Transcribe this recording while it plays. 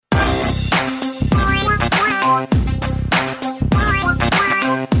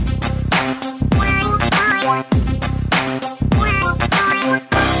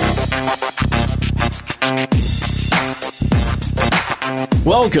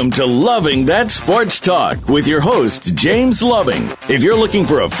Welcome to Loving That Sports Talk with your host, James Loving. If you're looking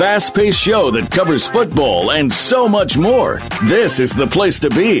for a fast-paced show that covers football and so much more, this is the place to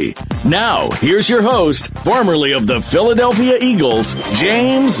be. Now, here's your host, formerly of the Philadelphia Eagles,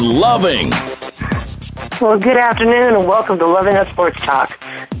 James Loving. Well, good afternoon and welcome to Loving That Sports Talk.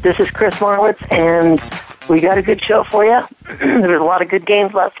 This is Chris Marwitz, and we got a good show for you. There was a lot of good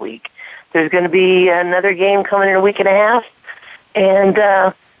games last week. There's going to be another game coming in a week and a half.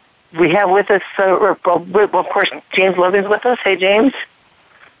 And we have with us, of course, James Logan's with us. Hey, James.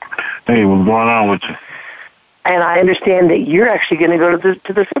 Hey, what's going on with you? And I understand that you're actually going to go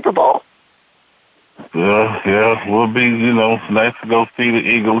to the Super Bowl. Yeah, we'll be, nice to go see the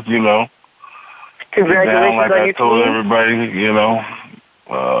Eagles, Congratulations like on I your told team. everybody,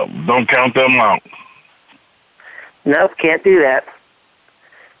 don't count them out. Nope, can't do that.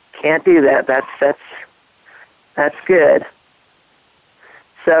 Can't do that. That's good.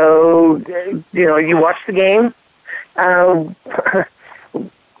 So, you watched the game. What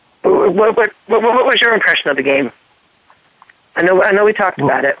was your impression of the game? I know we talked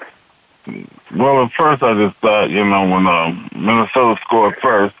about it. Well, at first I just thought, when Minnesota scored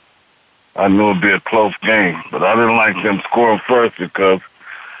first, I knew it would be a close game. But I didn't like them scoring first because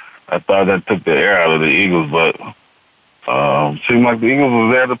I thought that took the air out of the Eagles. But seemed like the Eagles was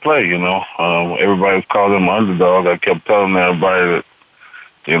there to play, Everybody was calling them underdog. I kept telling everybody that,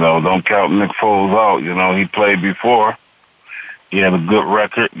 don't count Nick Foles out. He played before. He had a good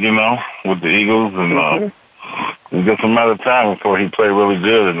record, with the Eagles. And it was just a matter of time before he played really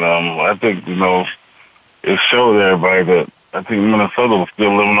good. And I think, it showed everybody that I think Minnesota was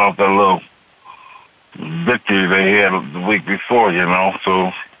still living off that little victory they had the week before,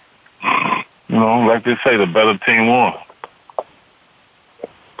 So, like they say, the better team won.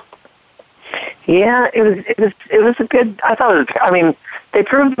 Yeah, it was a good. I thought they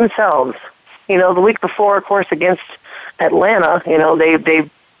proved themselves. The week before, of course, against Atlanta, they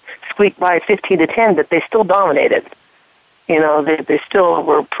squeaked by 15-10, but they still dominated. They still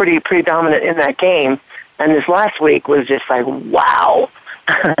were pretty dominant in that game. And this last week was just like, wow.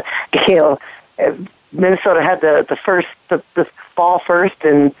 Minnesota had the ball first,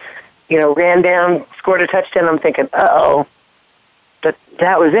 and ran down, scored a touchdown. I'm thinking, uh-oh. But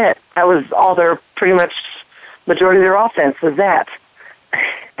that was it. That was all their, pretty much, majority of their offense was that.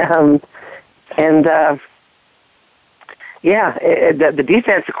 The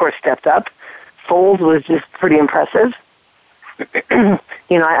defense, of course, stepped up. Foles was just pretty impressive. I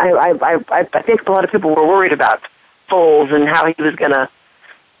think a lot of people were worried about Foles and how he was going to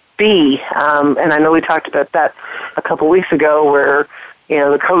be. And I know we talked about that a couple weeks ago where,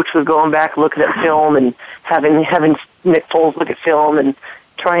 the coach was going back looking at film and having Nick Foles look at film and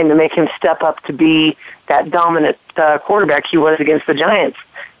trying to make him step up to be that dominant quarterback he was against the Giants.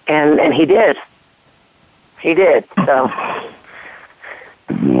 And he did. He did. So I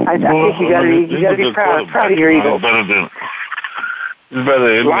think you got to be proud of your Eagles. It's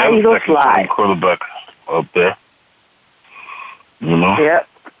better than any Eagles fly. Quarterback up there. Yep.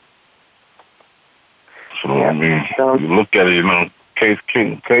 So, you look at it, Case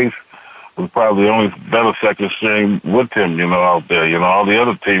was probably the only better second string with him, out there. All the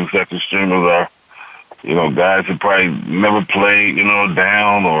other teams' second stringers are, guys who probably never played,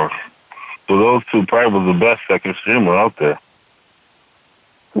 down or. So those two probably was the best second streamer out there.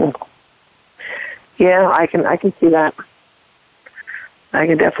 Yeah, I can see that. I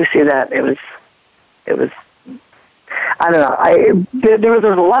can definitely see that. It was. I don't know. There was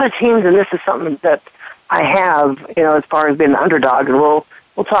a lot of teams, and this is something that I have, as far as being an underdog, and we'll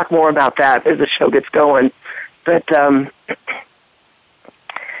talk more about that as the show gets going. But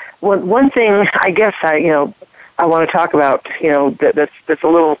one thing I guess I want to talk about, that's a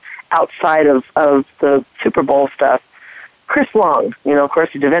little outside of the Super Bowl stuff. Chris Long, of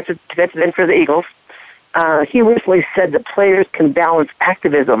course, the defensive end for the Eagles. He recently said that players can balance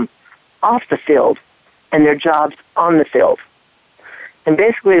activism off the field and their jobs on the field. And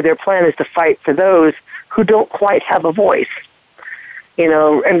basically their plan is to fight for those who don't quite have a voice.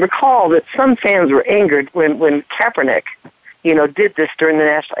 And recall that some fans were angered when Kaepernick, did this during the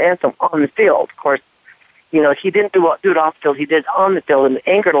national anthem on the field. Of course, he didn't do it off the field. He did it on the field, and it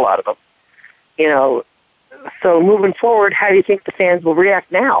angered a lot of them. So moving forward, how do you think the fans will react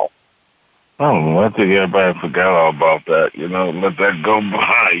now? I don't know. I think everybody forgot all about that. Let that go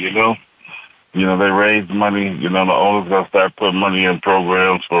by. They raised money. The owners gonna start putting money in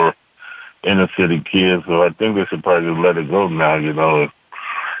programs for inner city kids. So I think they should probably just let it go now.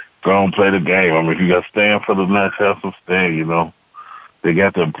 Go and play the game. I mean, if you got to stand for the match, have some stand. They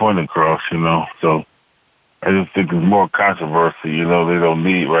got their point across. So I just think it's more controversy, they don't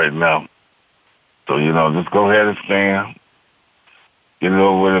need right now. So, just go ahead and stand. Get it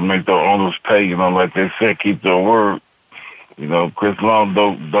over with and make the owners pay, like they said, keep their word. Chris Long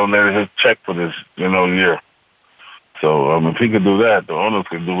donated his check for this, year. So, if he could do that, the owners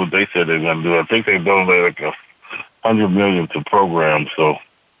could do what they said they're going to do. I think they donated like $100 million to programs. So,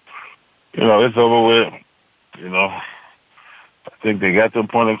 it's over with. I think they got their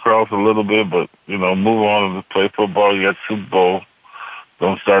point across a little bit, but, move on and just play football. You got Super Bowl.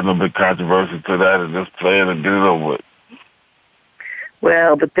 Don't start no big controversy to that and just play it and get it over with.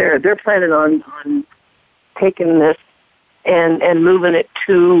 Well, but they're planning on taking this and moving it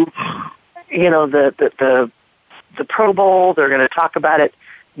to, the Pro Bowl. They're going to talk about it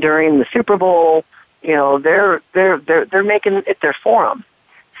during the Super Bowl. They're making it their forum.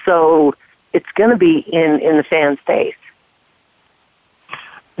 So it's going to be in the fans' face.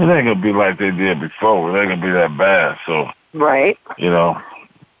 It ain't going to be like they did before. It ain't going to be that bad. So, right.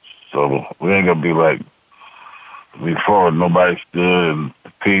 So we ain't going to be like before. Nobody stood and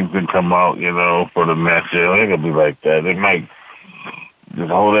teams didn't come out, for the match. It ain't going to be like that. They might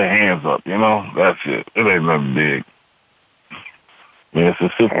just hold their hands up, That's it. It ain't nothing big. It's a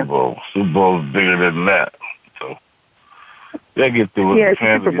Super Bowl. Super Bowl is bigger than that. So they get through it. Yeah, it's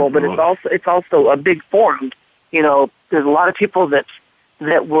a Super Bowl, but it's also a big forum. There's a lot of people that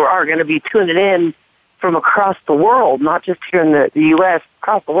are going to be tuning in from across the world, not just here in the U.S.,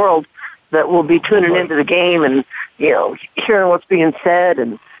 across the world, that will be tuning into the game and, hearing what's being said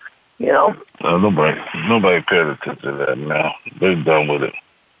and, Nobody paid attention to that now. They're done with it.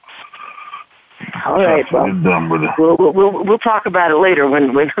 All right, well, they're done with it. We'll talk about it later when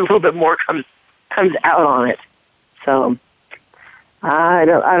a little bit more comes out on it. So I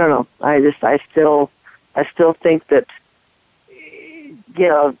don't know. I still think that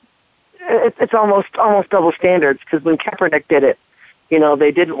it's almost double standards, because when Kaepernick did it,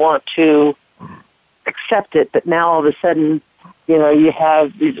 they didn't want to accept it, but now all of a sudden, you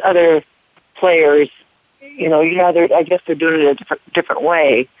have these other players, I guess they're doing it a different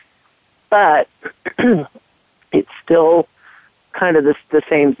way, but it's still kind of the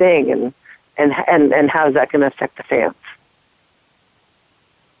same thing, and how is that going to affect the fans?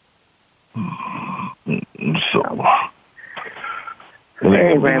 So,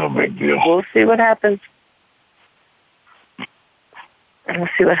 anyway, no big deal. We'll see what happens.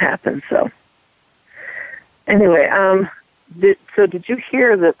 So, anyway, did you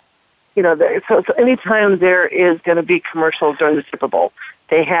hear that? So anytime there is going to be commercials during the Super Bowl,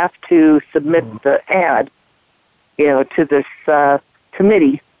 they have to submit the ad, to this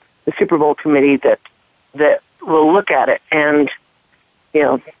committee, the Super Bowl committee that will look at it. And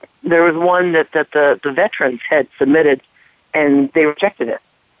there was one that the veterans had submitted, and they rejected it.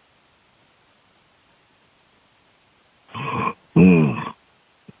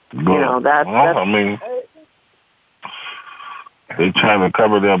 They're trying to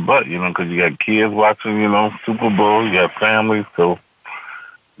cover their butt, because you got kids watching, Super Bowl, you got families. So,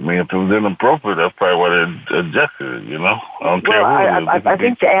 if it was inappropriate, that's probably why they adjusted it, I don't care who it is. I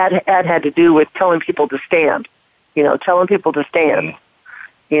think the ad had to do with telling people to stand,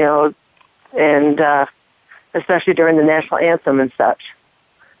 and especially during the national anthem and such.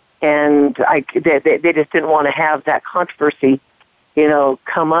 And they just didn't want to have that controversy,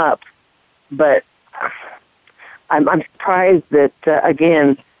 come up. But I'm surprised that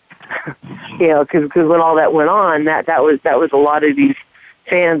again, because when all that went on, that was a lot of these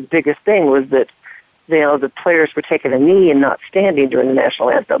fans' biggest thing was that the players were taking a knee and not standing during the national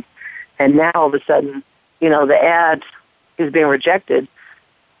anthem, and now all of a sudden, the ad is being rejected,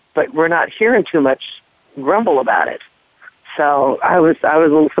 but we're not hearing too much grumble about it. So I was a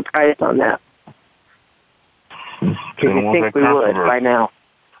little surprised on that. Because you think we would by now.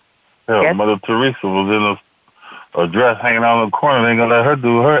 Yeah, yes? Mother Teresa was in a dress hanging out in the corner. They ain't gonna let her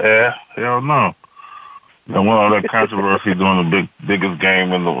do her ad. Hell no. And all that controversy during the biggest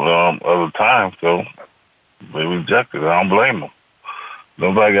game in the of the time, so they rejected it. I don't blame them.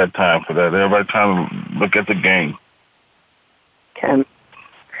 Nobody got time for that. Everybody trying to look at the game. Okay.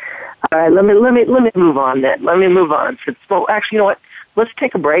 All right, let me move on then. Let me move on. Well, actually, you know what? Let's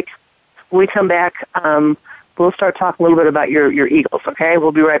take a break. When we come back, we'll start talking a little bit about your Eagles, okay?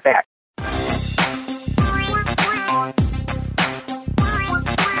 We'll be right back.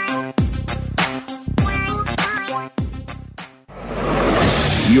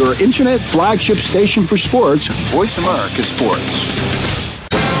 Your internet flagship station for sports, Voice America Sports.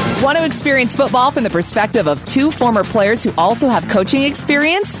 Want to experience football from the perspective of two former players who also have coaching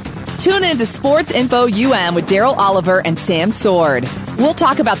experience? Tune in to Sports Info UM with Daryl Oliver and Sam Sword. We'll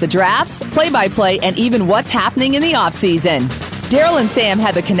talk about the drafts, play-by-play, and even what's happening in the offseason. Daryl and Sam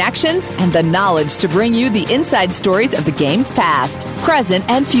have the connections and the knowledge to bring you the inside stories of the game's past, present,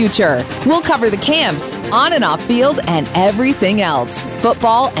 and future. We'll cover the camps, on and off field, and everything else,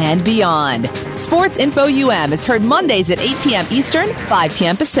 football and beyond. Sports Info UM is heard Mondays at 8 p.m. Eastern, 5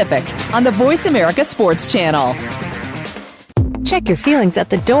 p.m. Pacific on the Voice America Sports Channel. Check your feelings at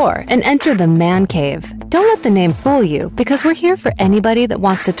the door and enter the Man Cave. Don't let the name fool you, because we're here for anybody that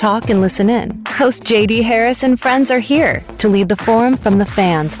wants to talk and listen in. Host J.D. Harris and friends are here to lead the forum from the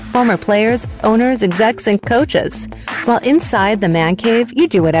fans, former players, owners, execs, and coaches. While inside the Man Cave, you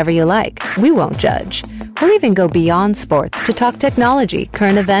do whatever you like. We won't judge. We'll even go beyond sports to talk technology,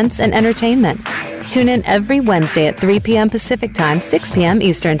 current events, and entertainment. Tune in every Wednesday at 3 p.m. Pacific Time, 6 p.m.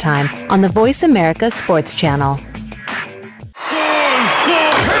 Eastern Time on the Voice America Sports Channel.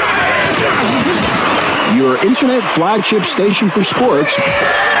 Your internet flagship station for sports.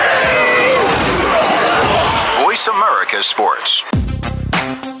 Voice America Sports.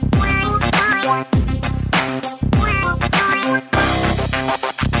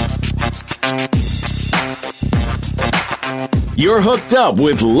 You're hooked up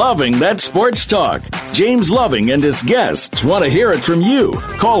with Loving That Sports Talk. James Loving and his guests want to hear it from you.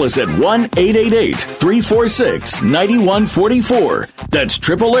 Call us at 1-888-346-9144. That's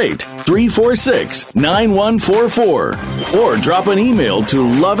 888-346-9144. Or drop an email to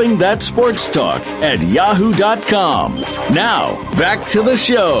lovingthatsportstalk@yahoo.com. Now, back to the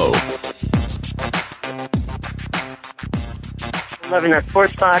show. Loving That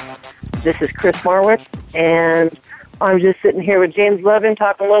Sports Talk. This is Chris Marwitz, and I'm just sitting here with James Loving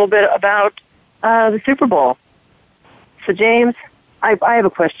talking a little bit about the Super Bowl. So, James, I have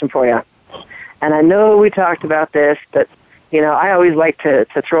a question for you. And I know we talked about this, but, you know, I always like to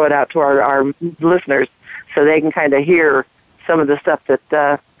throw it out to our listeners so they can kind of hear some of the stuff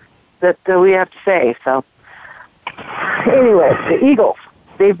that we have to say. So, anyway, the Eagles,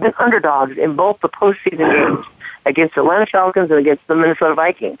 they've been underdogs in both the postseason games against the Atlanta Falcons and against the Minnesota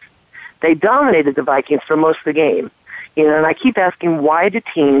Vikings. They dominated the Vikings for most of the game. You know, and I keep asking, why do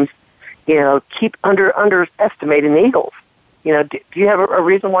teams, you know, keep underestimating the Eagles? You know, do you have a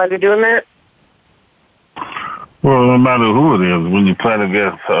reason why they're doing that? Well, no matter who it is, when you play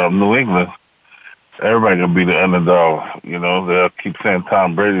against New England, everybody can be the underdog. You know, they'll keep saying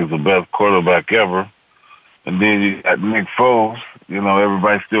Tom Brady's the best quarterback ever. And then you got Nick Foles. You know,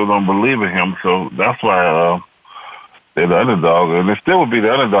 everybody still don't believe in him. So that's why they're the underdog. And it still would be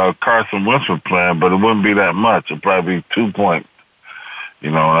the underdog if Carson Wentz was playing, but it wouldn't be that much. It'd probably be 2 points. You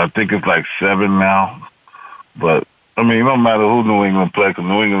know, I think it's like 7 now. But, I mean, no matter who New England plays, because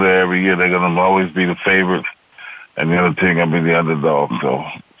New England every year, they're going to always be the favorites, and the other team going to be the underdog. So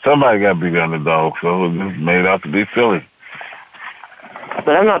somebody got to be the underdog. So it just made out to be Philly.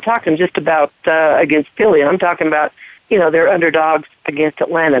 But I'm not talking just about against Philly. I'm talking about, you know, they're underdogs against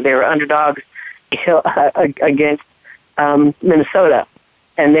Atlanta. They were underdogs, you know, against Minnesota.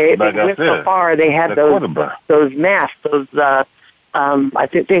 And they went so far, they had those masks, those I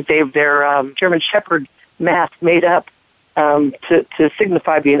think they're German Shepherd masks made up to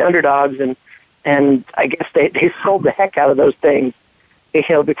signify being underdogs, and I guess they sold the heck out of those things, you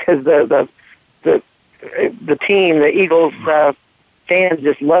know, because the team, the Eagles fans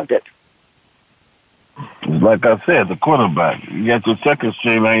just loved it. Like I said, the quarterback. You got your second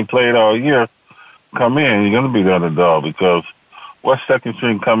string that ain't played all year. Come in, you're going to be the underdog, because what second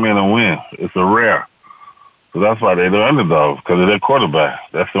string come in and win? It's a rare. So that's why they're the underdogs, because of their quarterback.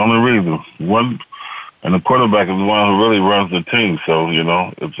 That's the only reason. And the quarterback is the one who really runs the team. So, you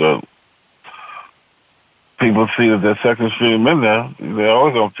know, it's people see that their second string in there, they're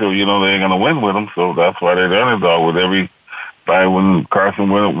always going to feel, you know, they ain't going to win with them. So that's why they're the underdog with everybody. When Carson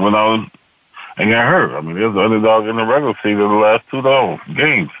went out and got hurt. I mean, there's the underdog in the regular season the last 2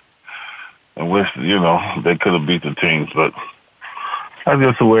 games, in which, you know, they could have beat the teams. But that's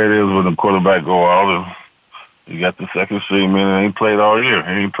just the way it is when the quarterback go out and you got the second string man and he played all year.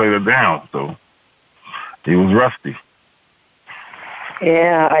 He ain't played it down, so he was rusty.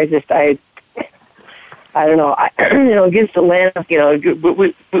 Yeah, I don't know. You know, against Atlanta, you know,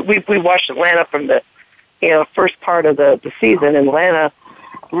 we watched Atlanta from the, you know, first part of the season. And Atlanta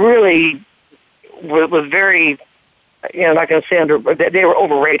really was very, you know, not going to say they were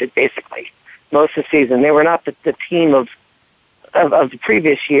overrated basically most of the season. They were not the team of the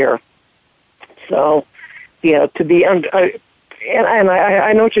previous year. So, you know, to be and I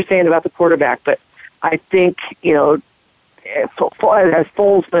know what you're saying about the quarterback, but I think, you know, as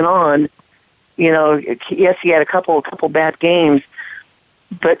Foles went on, you know, yes, he had a couple bad games,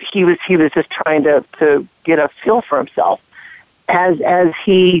 but he was just trying to get a feel for himself. as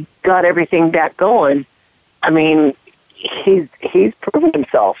he got everything back going, I mean, he's proven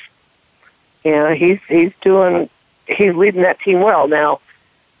himself. You know, he's leading that team well. Now,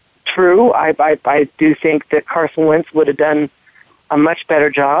 true, I do think that Carson Wentz would have done a much better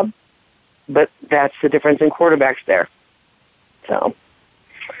job, but that's the difference in quarterbacks there. So,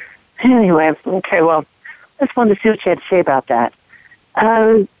 anyway, okay, well, I just wanted to see what you had to say about that.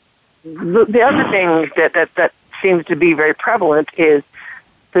 The other thing that seems to be very prevalent is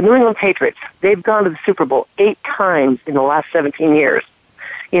the New England Patriots. They've gone to the Super Bowl 8 times in the last 17 years.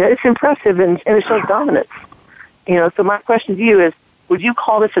 You know, it's impressive and it shows dominance. You know, so my question to you is, would you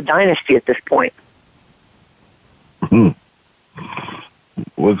call this a dynasty at this point?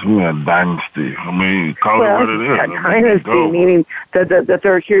 What's mean a dynasty? I mean, call it what it is. A dynasty meaning that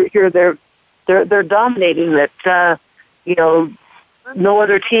they're here. They're dominating. That you know, no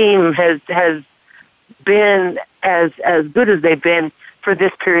other team has been as good as they've been for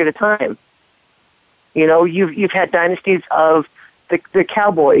this period of time. You know, you've had dynasties of the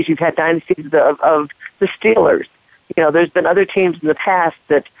Cowboys. You've had dynasties of the Steelers. You know, there's been other teams in the past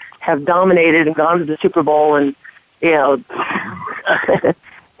that have dominated and gone to the Super Bowl and, you know,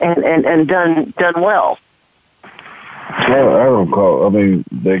 and done well. Well, I don't call. I mean,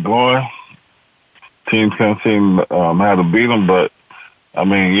 they're going. Teams can't seem how to beat them, but I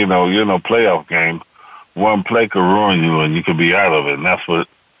mean, you know, you're in a playoff game. One play could ruin you, and you could be out of it. And that's what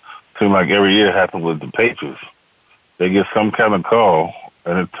seems like every year happens with the Patriots. They get some kind of call,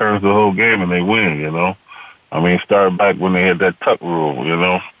 and it turns the whole game, and they win. You know, I mean, start back when they had that tuck rule. You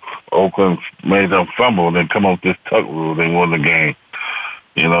know, Oakland made them fumble, and then come up with this tuck rule. They won the game.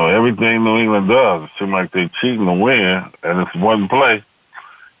 You know, everything New England does, it seems like they're cheating to win, and it's one play.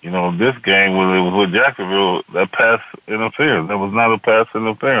 You know, this game, when it was with Jacksonville, that pass interference. That was not a pass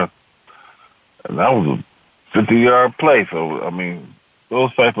interference. And that was a 50-yard play. So, I mean,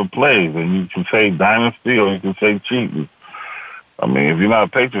 those type of plays, and you can say dynasty or you can say cheating. I mean, if you're not a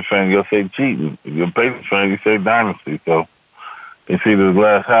Patriots fan, you'll say cheating. If you're a Patriots fan, you say dynasty. So, it's either the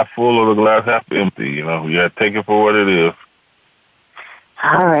glass half full or the glass half empty. You know, you got to take it for what it is.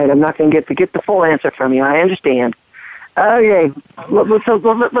 All right, I'm not going to get the full answer from you. I understand. Okay, let's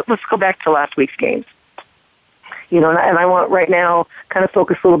go back to last week's games. You know, and I want right now kind of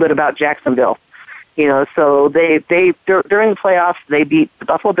focus a little bit about Jacksonville. You know, so they during the playoffs they beat the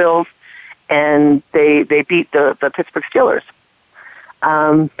Buffalo Bills and they beat the Pittsburgh Steelers.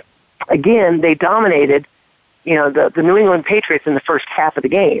 Again, they dominated, you know, the New England Patriots in the first half of the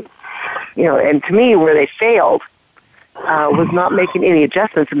game. You know, and to me, where they failed was not making any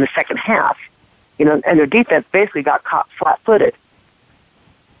adjustments in the second half. You know, and their defense basically got caught flat-footed.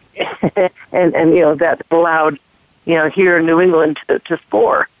 and you know, that allowed, you know, here in New England to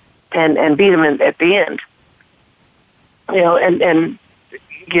score and beat them at the end. You know, and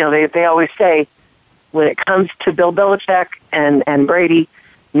you know, they always say when it comes to Bill Belichick and Brady,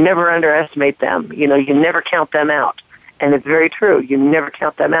 never underestimate them. You know, you never count them out. And it's very true. You never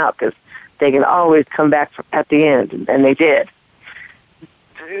count them out because they can always come back at the end, and they did.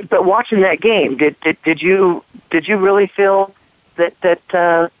 But watching that game, did you really feel that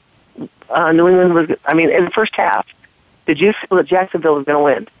New England was? I mean, in the first half, did you feel that Jacksonville was going to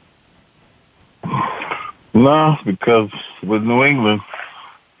win? No, because with New England,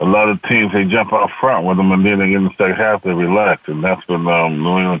 a lot of teams they jump out front with them, and then they get in the second half they relax, and that's when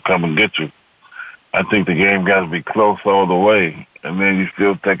New England come and get you. I think the game got to be close all the way, and then you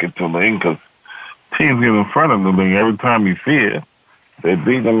still take it to the end because teams get in front of them, and every time you see it. They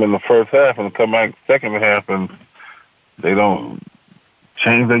beat them in the first half and come back second half, and they don't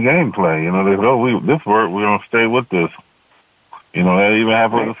change their game play. You know, they go, this worked, we're going to stay with this. You know, that even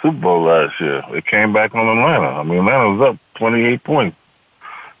happened in the Super Bowl last year. They came back on Atlanta. I mean, Atlanta was up 28 points.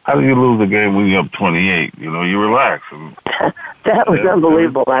 How do you lose a game when you're up 28? You know, you relax. And, that was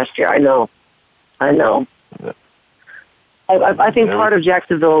unbelievable last year. I know. Yeah. I think part of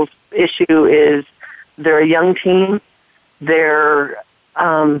Jacksonville's issue is they're a young team. They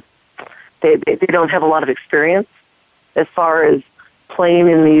don't have a lot of experience as far as playing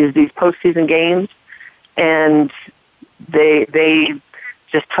in these postseason games, and they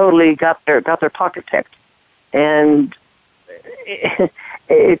just totally got their pocket picked, and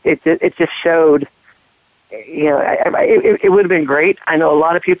it just showed. You know, it would have been great. I know a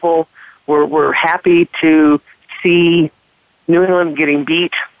lot of people were happy to see New England getting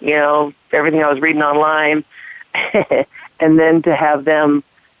beat. You know, everything I was reading online. And then to have them,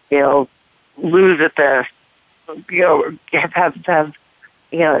 you know, lose at the, you know, have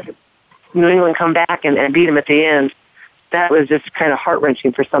you know, New England come back and beat them at the end, that was just kind of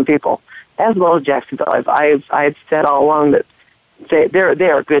heart-wrenching for some people, as well as Jacksonville. I've said all along that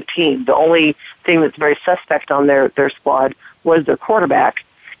they're a good team. The only thing that's very suspect on their squad was their quarterback,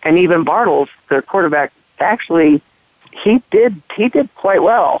 and even Bartles, their quarterback, actually he did quite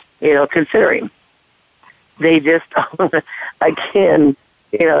well, considering. They just again,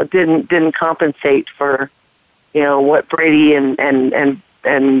 didn't compensate for what Brady and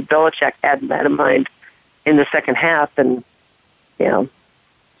Belichick had in mind in the second half, and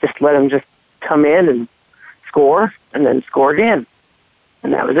just let them just come in and score and then score again,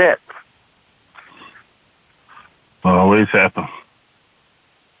 and that was it. Always happen.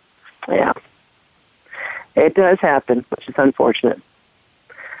 Yeah, it does happen, which is unfortunate.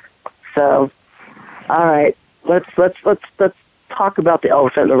 So, all right, let's talk about the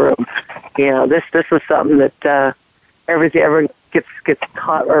elephant in the room. This was something that everyone gets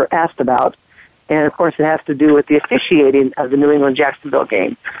taught or asked about, and of course it has to do with the officiating of the New England-Jacksonville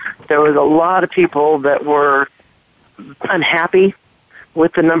game. There was a lot of people that were unhappy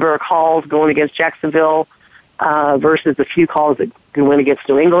with the number of calls going against Jacksonville versus the few calls that went against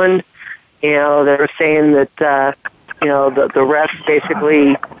New England. They were saying that the refs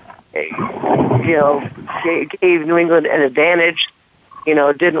basically gave New England an advantage.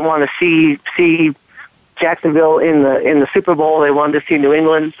 Didn't want to see Jacksonville in the Super Bowl. They wanted to see New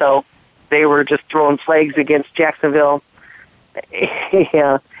England, so they were just throwing flags against Jacksonville.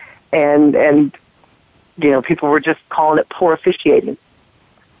 Yeah, and people were just calling it poor officiating.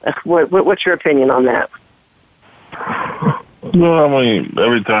 What's your opinion on that? Well, I mean,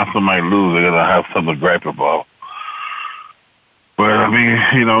 every time somebody loses, they're gonna have something to gripe about. But I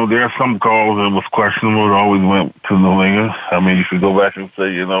mean, there are some calls that was questionable that always went to New England. I mean, you could go back and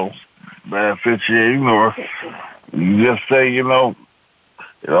say, bad officiating, or you just say, it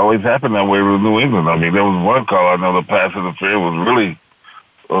always happened that way with New England. I mean, there was one call, I know the pass interference was really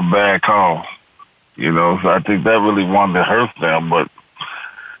a bad call, so I think that really wanted to hurt them. But,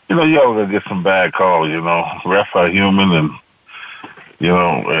 you always gonna get some bad calls, refs are human, and,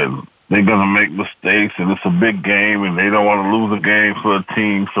 and they're going to make mistakes, and it's a big game, and they don't want to lose a game for a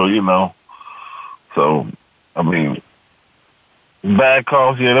team. So, so, I mean, bad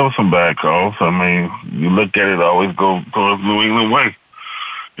calls, yeah, there were some bad calls. I mean, you look at it, always go towards New England way.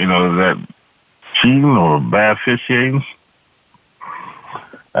 Is that cheating or bad officiating?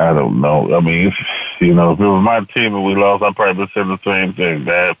 I don't know. I mean, if it was my team and we lost, I'd probably say the same thing,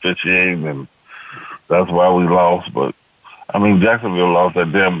 bad officiating, and that's why we lost. But, I mean, Jacksonville lost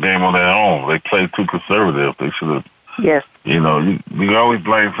that damn game on their own. They played too conservative. They should have. Yes. You can always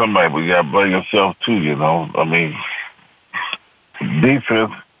blame somebody, but you got to blame yourself too. I mean,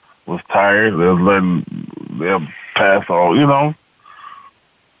 defense was tired. They was letting them pass all.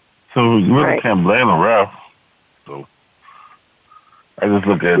 So you really can't blame the ref. So I just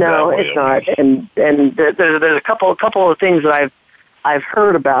look at it that way. No, it's not. And there's a couple of things that I've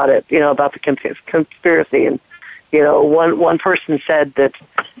heard about it. About the conspiracy. And one person said that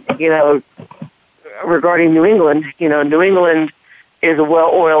regarding New England, New England is a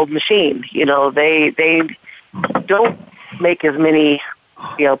well-oiled machine. They don't make as many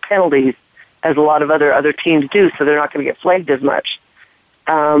penalties as a lot of other teams do, so they're not going to get flagged as much.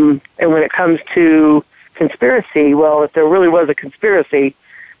 And when it comes to conspiracy, well, if there really was a conspiracy,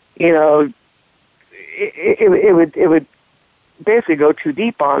 it would basically go too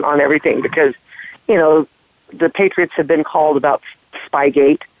deep on everything, because the Patriots have been called about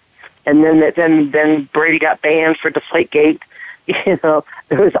Spygate, and then Brady got banned for Deflategate. There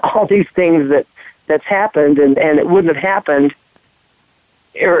was all these things that's happened, and it wouldn't have happened,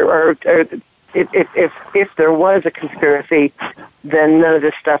 or if there was a conspiracy, then none of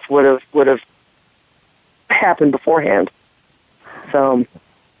this stuff would have happened beforehand. So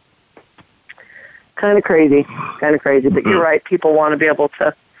kind of crazy. But you're right. People want to be able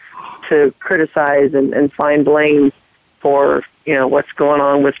to criticize and find blame for what's going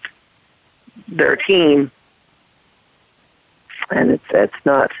on with their team, and it's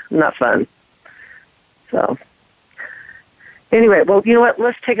not fun. So anyway, well, you know what?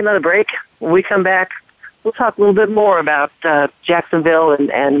 Let's take another break. When we come back, we'll talk a little bit more about Jacksonville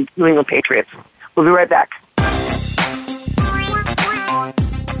and New England Patriots. We'll be right back.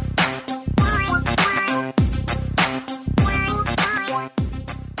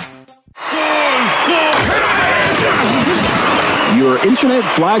 Your internet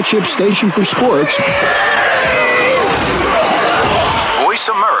flagship station for sports. Voice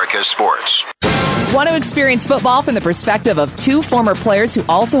America Sports. Want to experience football from the perspective of two former players who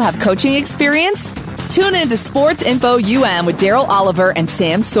also have coaching experience? Tune in to Sports Info UM with Daryl Oliver and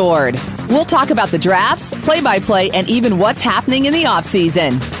Sam Sword. We'll talk about the drafts, play-by-play, and even what's happening in the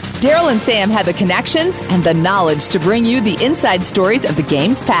offseason. Daryl and Sam have the connections and the knowledge to bring you the inside stories of the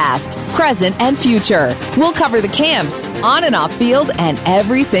game's past, present, and future. We'll cover the camps, on and off field, and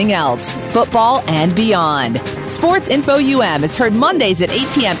everything else, football and beyond. Sports Info UM is heard Mondays at 8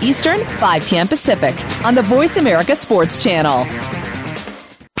 p.m. Eastern, 5 p.m. Pacific on the Voice America Sports Channel.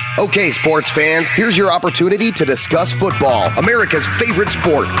 Okay, sports fans, here's your opportunity to discuss football, America's favorite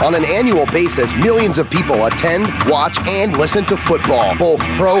sport. On an annual basis, millions of people attend, watch, and listen to football, both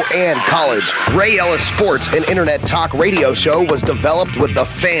pro and college. Ray Ellis Sports, an internet talk radio show, was developed with the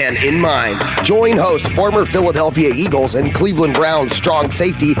fan in mind. Join host, former Philadelphia Eagles and Cleveland Browns strong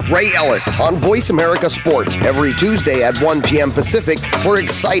safety Ray Ellis on Voice America Sports every Tuesday at 1 p.m. Pacific for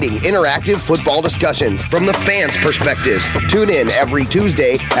exciting, interactive football discussions from the fans' perspective. Tune in every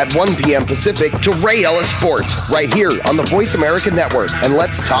Tuesday at 1 p.m. Pacific to Ray Ellis Sports right here on the Voice America Network, and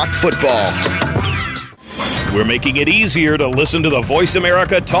let's talk football. We're making it easier to listen to the Voice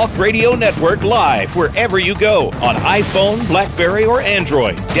America Talk Radio Network live wherever you go on iPhone, BlackBerry, or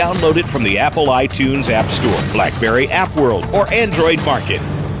Android. Download it from the Apple iTunes App Store, BlackBerry App World, or Android Market.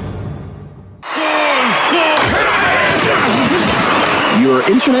 Your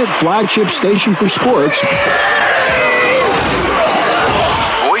internet flagship station for sports.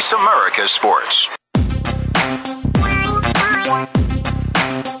 Voice America Sports.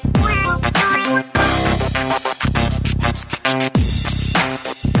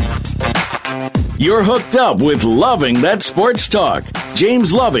 You're hooked up with Loving That Sports Talk.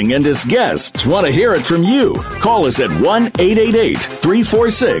 James Loving and his guests want to hear it from you. Call us at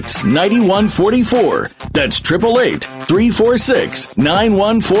 1-888-346-9144. That's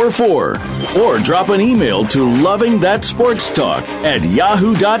 888-346-9144. Or drop an email to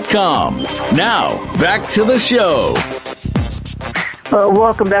lovingthatsportstalk@yahoo.com. Now, back to the show.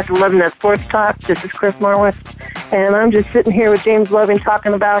 Welcome back to Loving That Sports Talk. This is Chris Marwitz, and I'm just sitting here with James Loving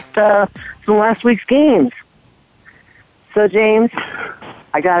talking about some last week's games. So, James,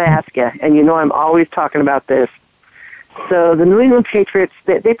 I got to ask you, and you know I'm always talking about this. So the New England Patriots,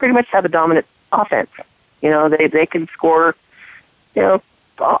 they pretty much have a dominant offense. You know, they can score, you know,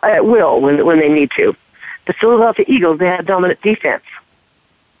 at will when they need to. The Philadelphia Eagles, they had dominant defense.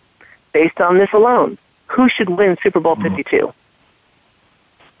 Based on this alone, who should win Super Bowl 52?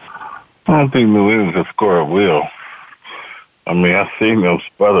 I don't think New England can score at will. I mean, I've seen them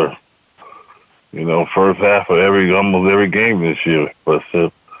sputter, you know, first half of almost every game this year. But,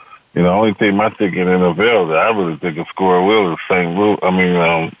 you know, only thing my thinking in the NFL that I really think can score at will is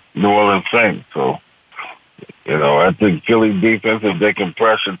New Orleans Saints. So, you know, I think Philly defense, if they can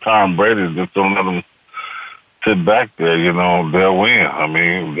pressure Tom Brady, just don't let them sit back there, you know, they'll win. I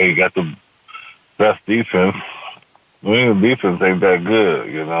mean, they got the best defense. New England defense ain't that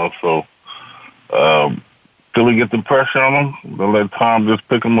good, you know, so Philly get the pressure on them, they'll let Tom just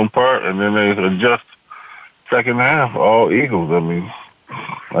pick them apart, and then they adjust second half, all Eagles. I mean,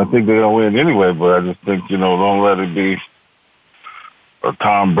 I think they're going to win anyway, but I just think, you know, don't let it be a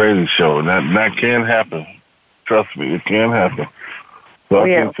Tom Brady show. And that can happen. Trust me, it can happen. So I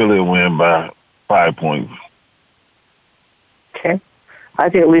think Philly will win by 5 points. Okay. I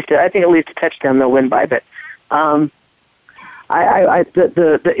think at least a touchdown they'll win by, but the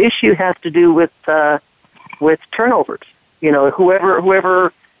issue has to do with turnovers. You know,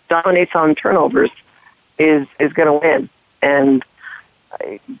 whoever dominates on turnovers is going to win. And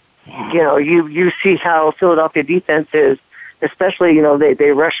you know, you see how Philadelphia defense is, especially, you know,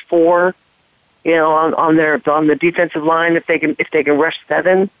 they rush 4, you know, on the defensive line. If they can rush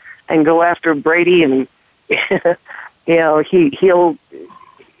 7 and go after Brady, and you know, he'll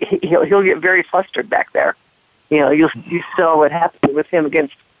get very flustered back there. You know, you saw what happened with him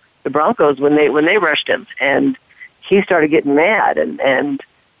against the Broncos when they rushed him, and he started getting mad, and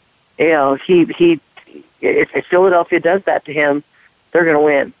you know, if Philadelphia does that to him, they're going to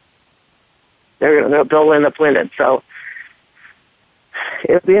win. They'll end up winning. So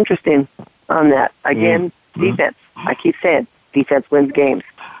it'll be interesting on that. Again, defense. I keep saying defense wins games.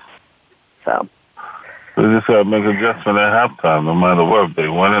 So they just got to make adjustment at halftime, no matter what. If they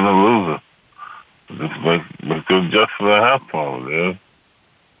win or lose it. Just make the adjustment at halftime, yeah.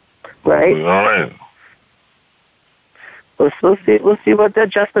 Right. All right. We'll see what the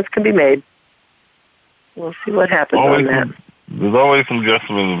adjustments can be made. We'll see what happens on that. There's always some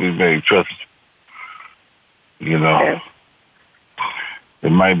adjustments to be made, trust me. You know. Okay.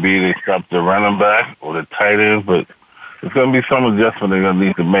 It might be they stop the running back or the tight end, but there's going to be some adjustment they're going to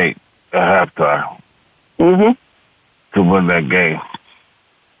need to make at halftime to win that game.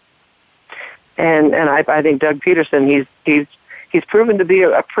 And I think Doug Peterson, he's proven to be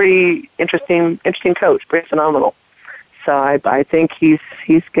a pretty interesting coach, pretty phenomenal. So I think he's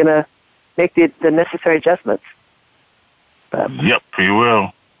going to make the necessary adjustments. But, yep, he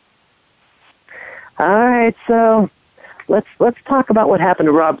will. All right, so let's talk about what happened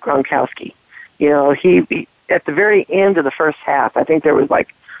to Rob Gronkowski. You know, he at the very end of the first half, I think there was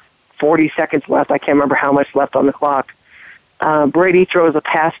like 40 seconds left. I can't remember how much left on the clock. Brady throws a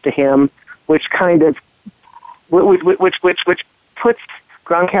pass to him, which kind of which puts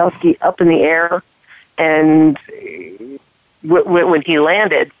Gronkowski up in the air, and when he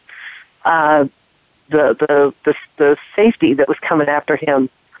landed, the safety that was coming after him,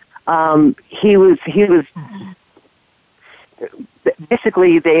 he was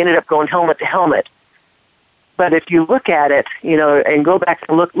basically, they ended up going helmet to helmet. But if you look at it, you know, and go back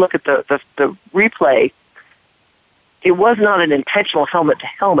and look at the replay, it was not an intentional helmet to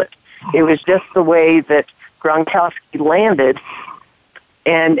helmet. It was just the way that Gronkowski landed,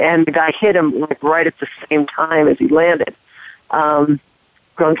 and the guy hit him like right at the same time as he landed.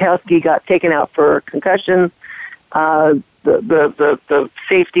 Gronkowski got taken out for concussion. The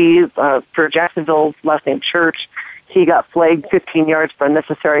safety for Jacksonville, last name Church, he got flagged 15 yards for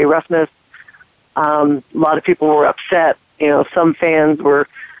unnecessary roughness. A lot of people were upset. You know, some fans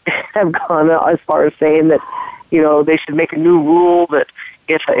have gone as far as saying that, you know, they should make a new rule that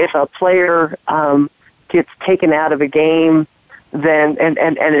if a player gets taken out of a game, then and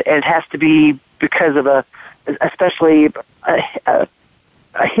it has to be because of especially a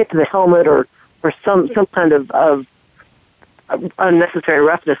hit to the helmet or some kind of unnecessary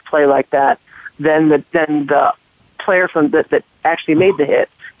roughness play like that, then the player that actually made the hit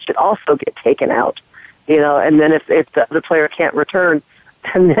should also get taken out, you know. And then if the player can't return,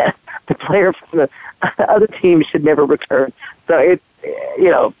 then the player from the other team should never return. So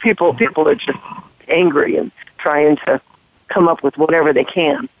people are just angry and trying to come up with whatever they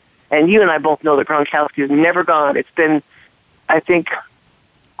can. And you and I both know that Gronkowski has never gone. It's been, I think,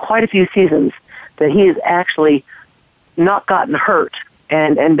 quite a few seasons that he has actually not gotten hurt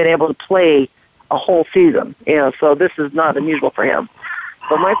and been able to play a whole season. You know, so this is not unusual for him.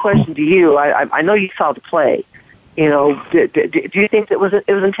 But my question to you, I know you saw the play. You know, do you think it was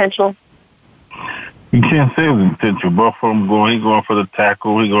intentional? You can't say it was intentional. Both of them he's going for the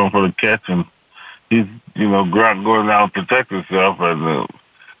tackle, he's going for the catch, and he's, you know, Gronk going down to protect himself, and the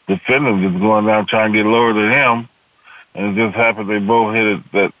defender just going down trying to get lower than him, and it just happened they both hit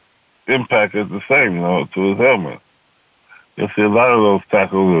it, that impact is the same, you know, to his helmet. You see a lot of those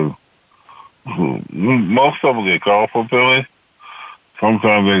tackles, most of them get called for penalties.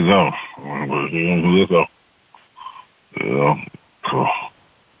 Sometimes they don't. You know, so.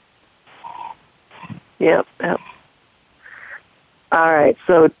 Yep. All right.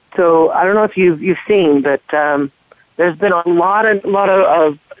 So I don't know if you've seen, but there's been a lot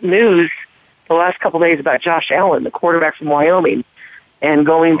of news the last couple of days about Josh Allen, the quarterback from Wyoming, and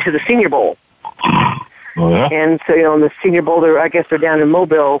going to the Senior Bowl. Oh, yeah? And so, you know, in the Senior Bowl, I guess they're down in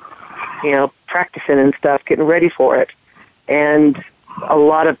Mobile, you know, practicing and stuff, getting ready for it. And a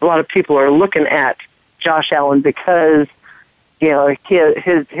lot of people are looking at Josh Allen because, you know,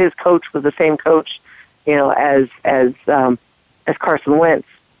 his coach was the same coach, you know, as Carson Wentz,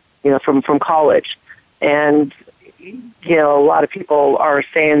 you know, from college. And, you know, a lot of people are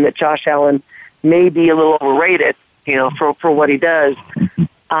saying that Josh Allen may be a little overrated, you know, for what he does.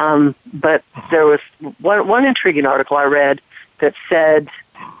 But there was one intriguing article I read that said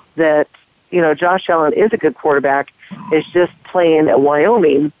that, you know, Josh Allen is a good quarterback. It's just playing at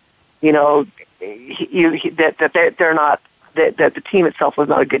Wyoming, you know, that they're not, that the team itself was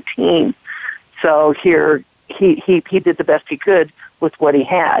not a good team. So here he did the best he could with what he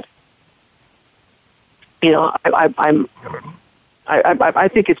had. You know, I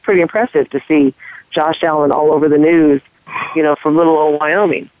think it's pretty impressive to see Josh Allen all over the news, you know, from little old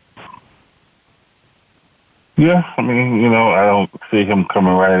Wyoming. Yeah, I mean, you know, I don't see him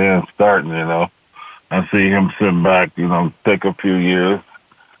coming right in and starting, you know. I see him sitting back, you know, take a few years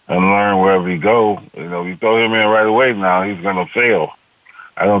and learn wherever he go. You know, you throw him in right away now, he's going to fail.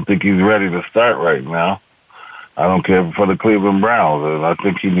 I don't think he's ready to start right now. I don't care for the Cleveland Browns. And I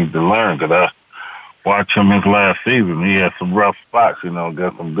think he needs to learn because I watched him his last season. He had some rough spots, you know,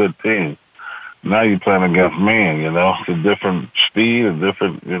 against some good teams. Now you're playing against man, you know. It's a different speed, a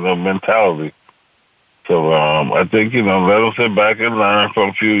different, you know, mentality. So I think, you know, let him sit back and learn for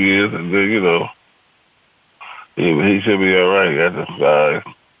a few years, and then, you know, he should be all right at the size.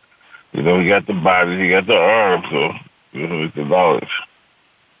 You know, he got the body, he got the arm, so, you know, it's the knowledge.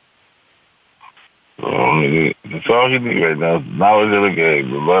 So that's all he needs right now, knowledge of the game,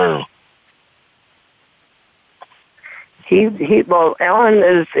 to learn. Well,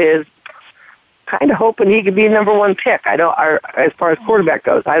 Allen is kind of hoping he could be number one pick. As far as quarterback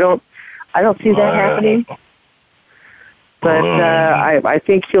goes, I don't see that happening. But I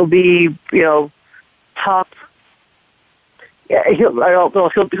think he'll be, top. Yeah,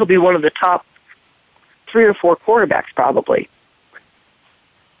 he'll be one of the top 3 or 4 quarterbacks probably.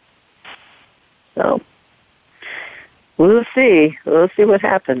 So we'll see. We'll see what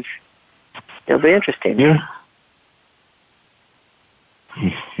happens. It'll be interesting. Yeah.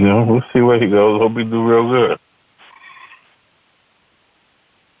 We'll see where he goes. Hope he do real good.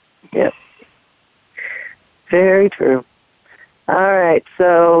 Yep. Very true. All right,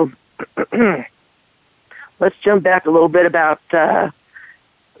 so let's jump back a little bit about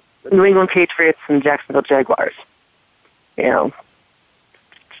New England Patriots and Jacksonville Jaguars. Well,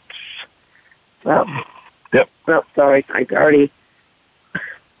 yep. Well, sorry, I already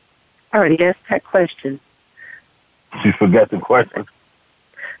asked that question. You forgot the question.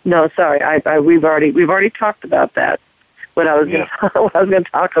 No, sorry, we've already talked about that. What I was going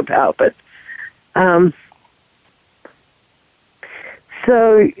to talk about, but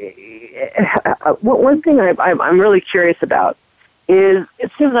so one thing I'm really curious about is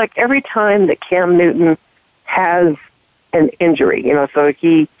it seems like every time that Cam Newton has an injury, so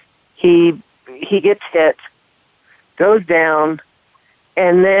he gets hit, goes down,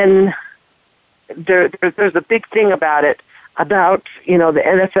 and then there's a big thing about it, about, the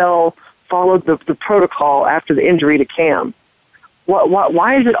NFL followed the protocol after the injury to Cam.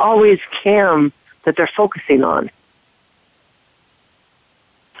 Why is it always Cam that they're focusing on?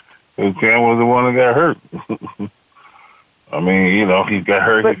 Because Cam was the one that got hurt. I mean, he got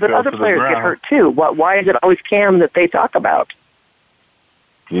hurt. But other players get hurt too. Why is it always Cam that they talk about?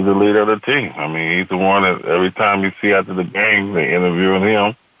 He's the leader of the team. I mean, he's the one that every time you see after the game, they're interviewing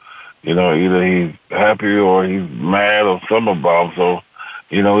him. Either he's happy or he's mad or something about him. So,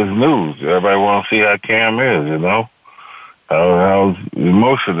 it's news. Everybody wants to see how Cam is, how his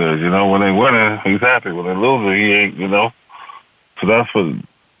emotion is. When they winning, he's happy. When they losing, he ain't, So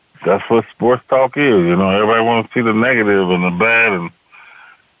that's what sports talk is. Everybody wants to see the negative and the bad, and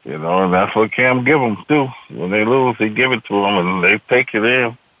and that's what Cam give them too. When they lose, he give it to them, and they take it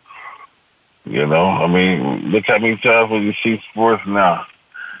in. I mean, look how many times when you see sports now,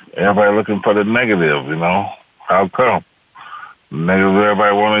 everybody looking for the negative. How come? Negative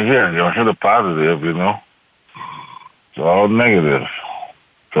everybody want to hear. You don't hear the positive. It's all negative.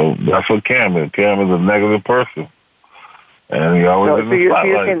 So that's what Cam is. Cam is a negative person. And he always in the spotlight. So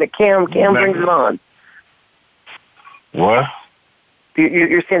you're saying that Cam brings it on? What?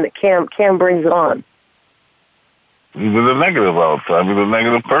 You're saying that Cam brings it on? He's the negative all the time. He's a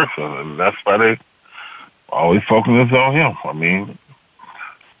negative person. And that's why they always focus on him. I mean,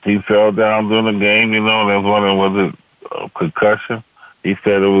 he fell down during the game, and that's one of was it a concussion? He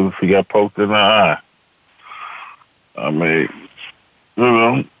said he got poked in the eye. I mean,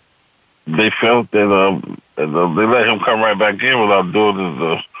 they felt that they let him come right back in without doing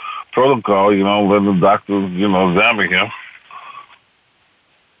the protocol, letting the doctors, examine him.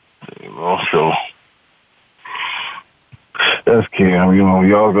 So that's Cam.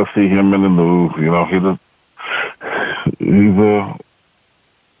 Y'all gonna see him in the news. He's a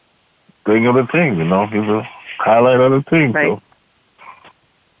thing of the team. He's a highlight of the team. Right.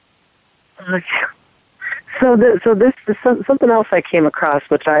 So this is something else I came across,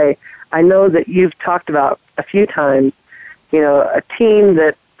 which I know that you've talked about a few times. A team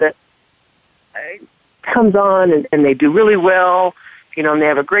that comes on and they do really well, and they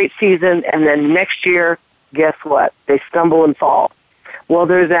have a great season, and then next year, guess what? They stumble and fall. Well,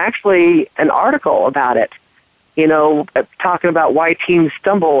 there's actually an article about it, talking about why teams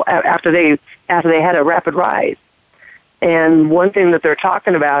stumble after they had a rapid rise. And one thing that they're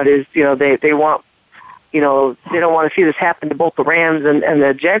talking about is, they want, they don't want to see this happen to both the Rams and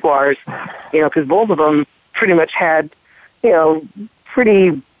the Jaguars, because both of them pretty much had,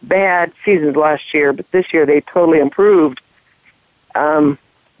 pretty bad seasons last year, but this year they totally improved.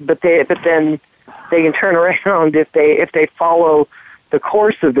 But then they can turn around if they follow the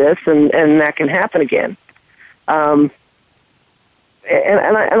course of this, and that can happen again. And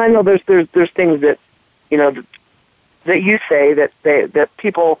I know there's things that that you say that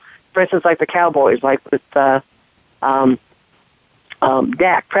people, for instance, like the Cowboys, like with Dak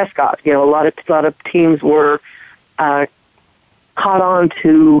Prescott, a lot of teams were caught on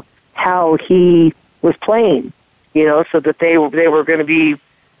to how he was playing, so that they were going to be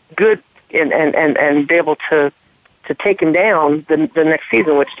good and be able to take him down the next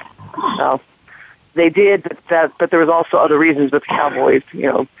season, which they did. But there was also other reasons with the Cowboys.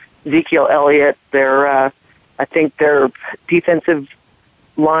 Ezekiel Elliott, I think their defensive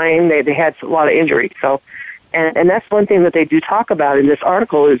line. They had a lot of injuries. So, and that's one thing that they do talk about in this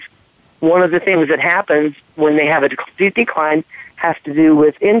article is one of the things that happens when they have a decline has to do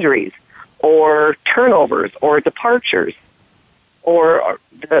with injuries or turnovers or departures or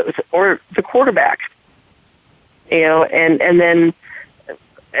the quarterback. And then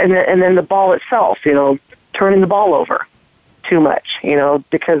the ball itself, turning the ball over too much,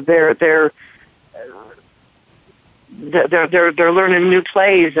 because they're learning new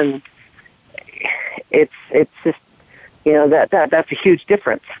plays, and it's just that's a huge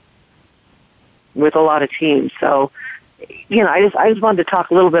difference with a lot of teams. So I just wanted to talk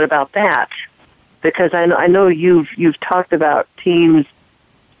a little bit about that because I know you've talked about teams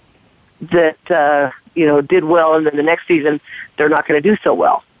that did well, and then the next season they're not going to do so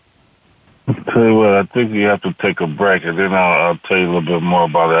well. I'll tell you what, I think you have to take a break, and then I'll tell you a little bit more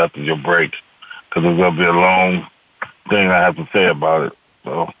about it after your break, because there's going to be a long thing I have to say about it.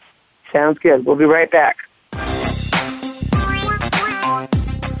 So, sounds good. We'll be right back.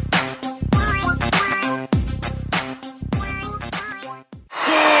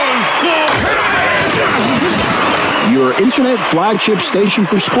 Your internet flagship station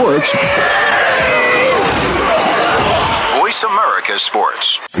for sports. Voice America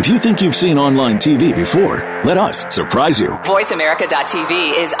Sports. If you think you've seen online TV before, let us surprise you.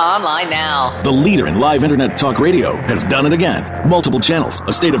 VoiceAmerica.tv is online now. The leader in live internet talk radio has done it again. Multiple channels,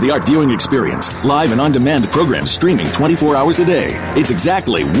 a state-of-the-art viewing experience, live and on-demand programs streaming 24 hours a day. It's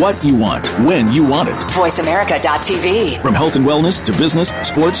exactly what you want, when you want it. VoiceAmerica.tv. From health and wellness to business,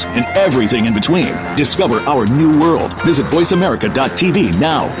 sports, and everything in between. Discover our new world. Visit VoiceAmerica.tv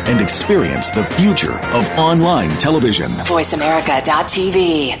now and experience the future of online television.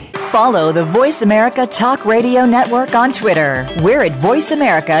 VoiceAmerica.tv. Follow the Voice America Talk Radio Network on Twitter. We're at Voice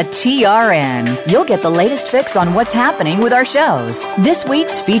America TRN. You'll get the latest fix on what's happening with our shows, this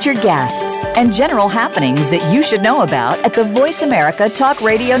week's featured guests, and general happenings that you should know about at the Voice America Talk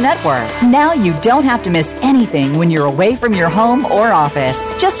Radio Network. Now you don't have to miss anything when you're away from your home or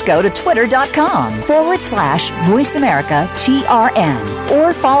office. Just go to twitter.com/Voice America TRN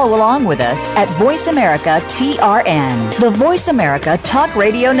or follow along with us at Voice America TRN, the Voice America Talk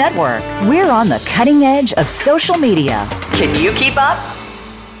Radio Network. We're on the cutting edge of social media. Can you keep up?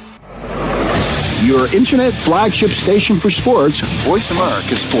 Your internet flagship station for sports, Voice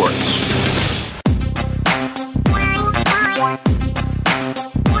America Sports.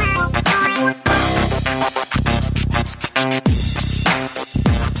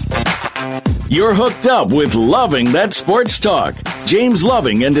 You're hooked up with Loving That Sports Talk. James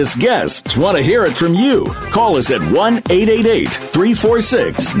Loving and his guests want to hear it from you. Call us at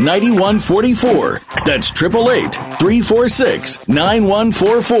 1-888-346-9144. That's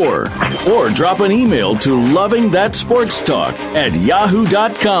 888-346-9144. Or drop an email to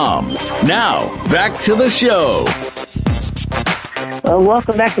lovingthatsportstalk@yahoo.com. Now, back to the show.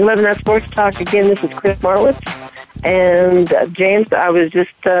 Welcome back to Loving That Sports Talk. Again, this is Chris Marwitz. And James, I was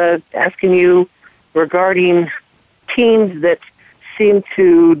just asking you regarding teams that seem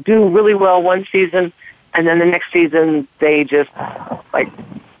to do really well one season, and then the next season they just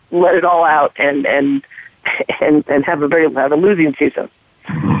let it all out and have a losing season.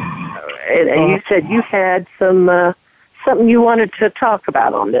 And you said you had something you wanted to talk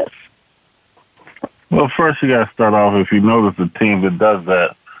about on this. Well, first you got to start off. If you notice the team that does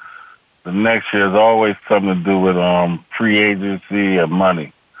that, the next year is always something to do with free agency and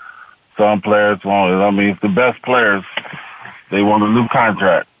money. Some players the best players, they want a new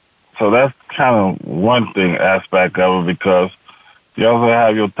contract. So that's kind of one aspect of it, because you also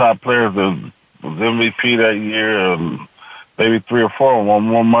have your top players that was MVP that year, and maybe 3 or 4 want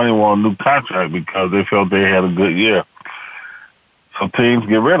more money, want a new contract because they felt they had a good year. So teams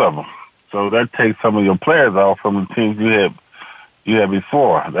get rid of them. So that takes some of your players out from the teams you had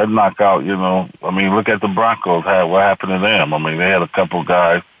before. That knock out, look at the Broncos. What happened to them? They had a couple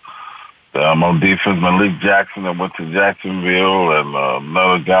guys on defense, Malik Jackson, that went to Jacksonville, and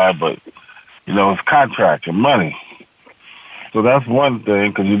another guy, but, it's contract and money. So that's one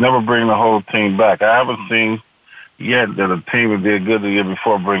thing, because you never bring the whole team back. I haven't seen yet that a team that did good the year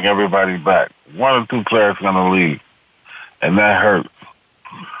before bring everybody back. 1 or 2 players going to leave, and that hurts.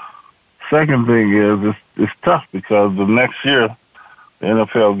 Second thing is, it's tough because the next year, the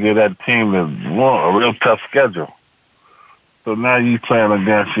NFL give that team a real tough schedule. So now you playing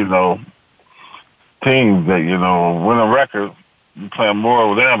against, teams that, win a record, you playing more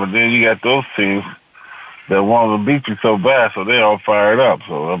with them, but then you got those teams that want to beat you so bad, so they're all fired up.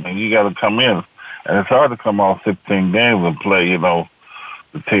 So, you got to come in. And it's hard to come off 16 games and play, the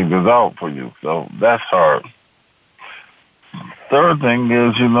team that's out for you. So that's hard. third thing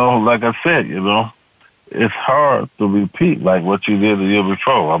is, like I said, it's hard to repeat like what you did the year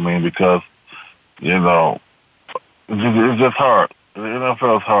before. I mean, because, it's just hard. The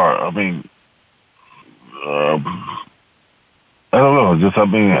NFL is hard. I mean, I don't know.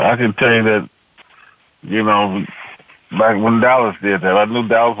 I can tell you that, back when Dallas did that, I knew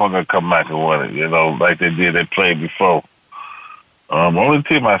Dallas wasn't going to come back and win it, like they played before. Only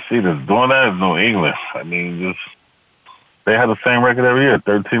team I see that's doing that is New England. I mean, they have the same record every year,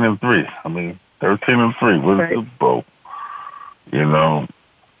 13-3. I mean, 13-3 with the Super Bowl. 13-3.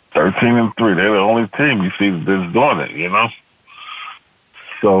 They're the only team you see that's doing it,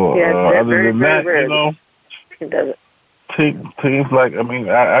 So, other than that, teams like, I mean,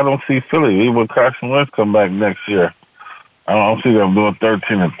 I don't see Philly, even when Carson Wentz come back next year. I don't see them doing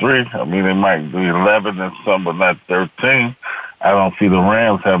 13-3. I mean, they might do 11 and some, but not 13. I don't see the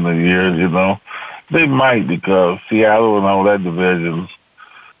Rams having a year, They might because Seattle and all that divisions,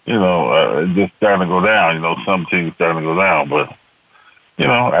 just starting to go down. Some teams starting to go down, but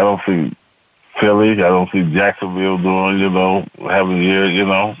I don't see Philly. I don't see Jacksonville doing, having a year,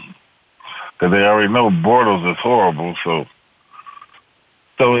 because they already know Bortles is horrible. So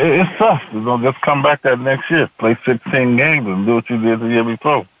it's tough. Just come back that next year, play 16 games, and do what you did the year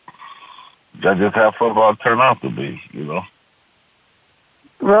before. That's just how football turned out to be,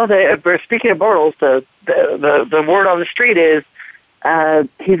 Well, speaking of Bortles, the word on the street is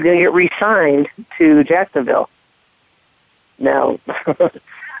he's going to get re-signed to Jacksonville. Now,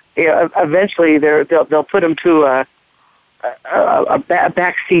 eventually they'll put him to a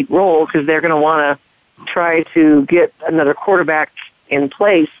backseat role because they're going to want to try to get another quarterback in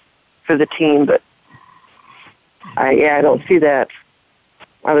place for the team. But I don't see that.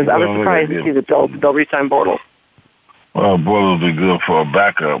 I was surprised to see that they'll re-sign Bortles. Well, Bortles will be good for a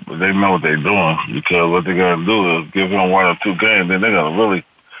backup, but they know what they're doing because what they're going to do is give him 1 or 2 games, then they're going to really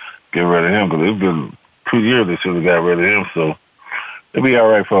get rid of him because it's been 2 years they should have got rid of him. So it'll be all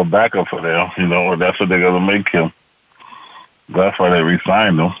right for a backup for them, or that's what they're going to make him. That's why they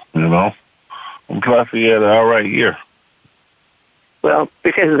re-signed him, And plus he had an all right year. Well,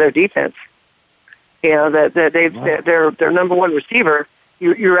 because of their defense. Their number one receiver,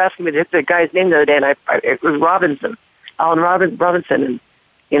 you were asking me the guy's name the other day, and it was Robinson. Allen Robinson,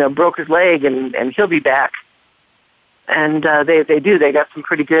 and broke his leg, and he'll be back. And they got some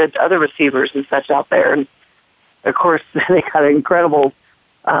pretty good other receivers and such out there, and of course they got an incredible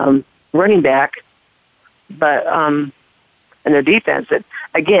running back. But and their defense, it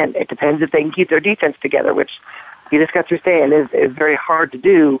depends if they can keep their defense together, which you just got through saying is very hard to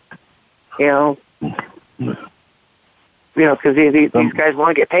do. Because these guys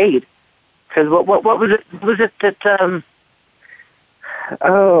want to get paid. Because what was it? Was it that?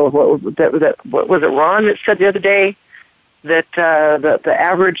 What was it? Ron that said the other day that the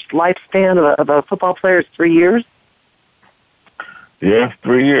average lifespan of a football player is 3 years. Yeah,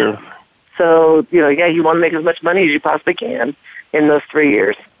 3 years. So you want to make as much money as you possibly can in those 3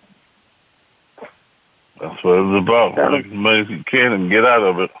 years. That's what it's about. Make as much as you can and get out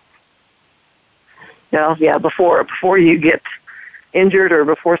of it. Before you get injured or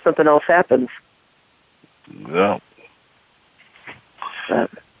before something else happens. Yeah.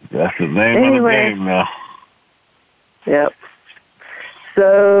 That's the name of the game now. Yep.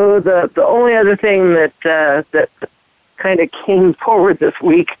 So the only other thing that kind of came forward this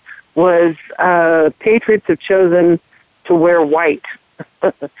week was Patriots have chosen to wear white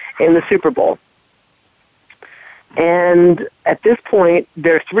in the Super Bowl. And at this point,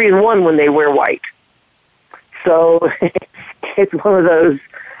 they're 3-1 when they wear white. So it's one of those,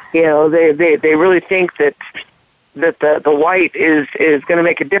 they really think that the white is going to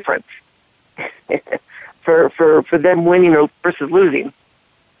make a difference for them winning versus losing.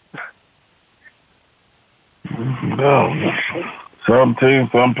 No. Some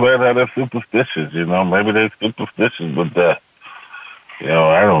teams, some players have their superstitions, maybe they're superstitious with that.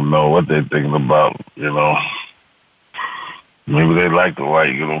 I don't know what they're thinking about, Maybe they like the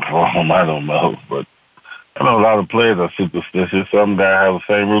white uniform, I don't know, but I know a lot of players are superstitious. Some guys have the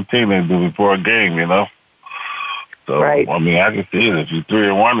same routine they do before a game, So, right. I mean, I can see it. If you're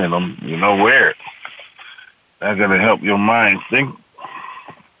 3-1 in them, wear it. That's going to help your mind think.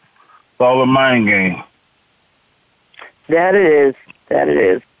 It's all a mind game. That it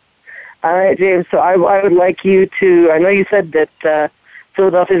is. All right, James, so I would like you to, I know you said that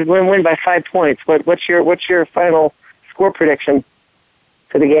Philadelphia's going to win by 5 points. What's your final score prediction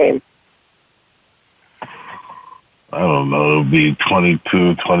for the game? I don't know. It'll be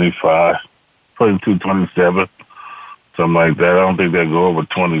 22-25, 22-27, something like that. I don't think they'll go over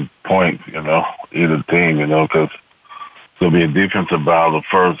 20 points, either team, because going to be a defensive battle the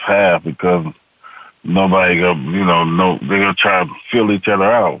first half because nobody they're going to try to fill each other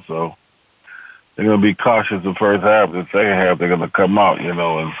out. So they're going to be cautious the first half. The second half, they're going to come out,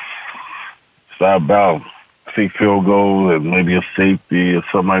 and start battle. See field goals and maybe a safety or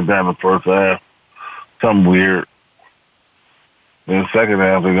something like that in the first half. Something weird. In the second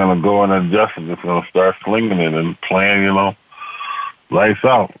half, they're going to go and adjust and just going to start slinging it and playing, lights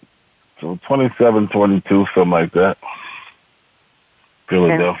out. So 27-22, something like that.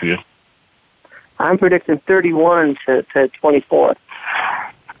 Philadelphia. Okay. I'm predicting 31 to 24.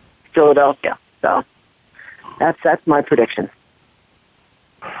 Philadelphia. So that's my prediction.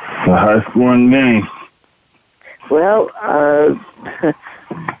 It's a high-scoring game. Well,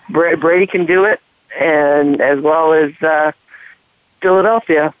 Brady can do it, and as well as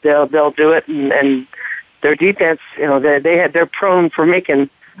Philadelphia, they'll do it, and their defense, they're prone for making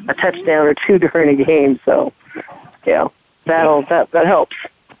a touchdown or two during a game. So, that helps.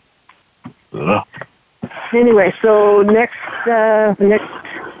 Yeah. Anyway, so next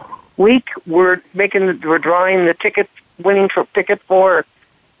week we're drawing the winning ticket for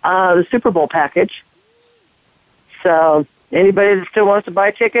the Super Bowl package. So anybody that still wants to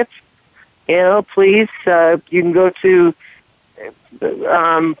buy tickets, please, you can go to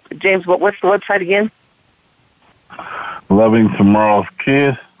James. What's the website again? Loving Tomorrow's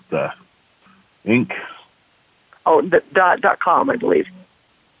Kids, Inc. Oh, .com, I believe.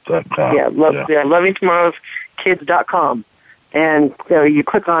 .com. Yeah, lovingtomorrowskids.com. And you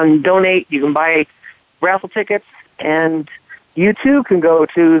click on donate, you can buy raffle tickets, and you too can go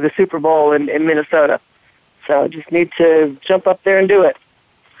to the Super Bowl in Minnesota. So just need to jump up there and do it.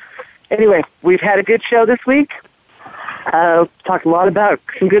 Anyway, we've had a good show this week. Talked a lot about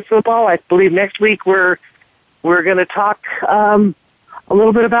some good football. I believe next week we're going to talk a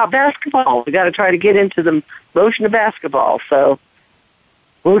little bit about basketball. We got to try to get into the motion of basketball. So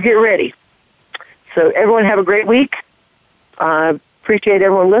we'll get ready. So everyone have a great week. Appreciate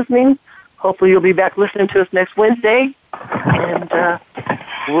everyone listening. Hopefully you'll be back listening to us next Wednesday. And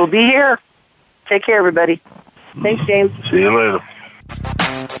we'll be here. Take care, everybody. Thanks, James. See you later.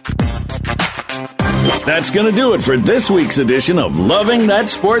 That's going to do it for this week's edition of Loving That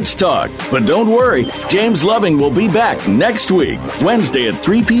Sports Talk. But don't worry, James Loving will be back next week, Wednesday at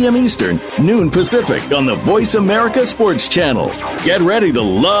 3 p.m. Eastern, noon Pacific, on the Voice America Sports Channel. Get ready to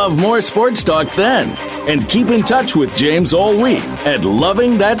love more sports talk then. And keep in touch with James all week at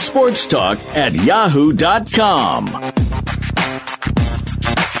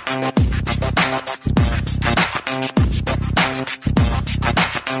lovingthatsportstalk@yahoo.com.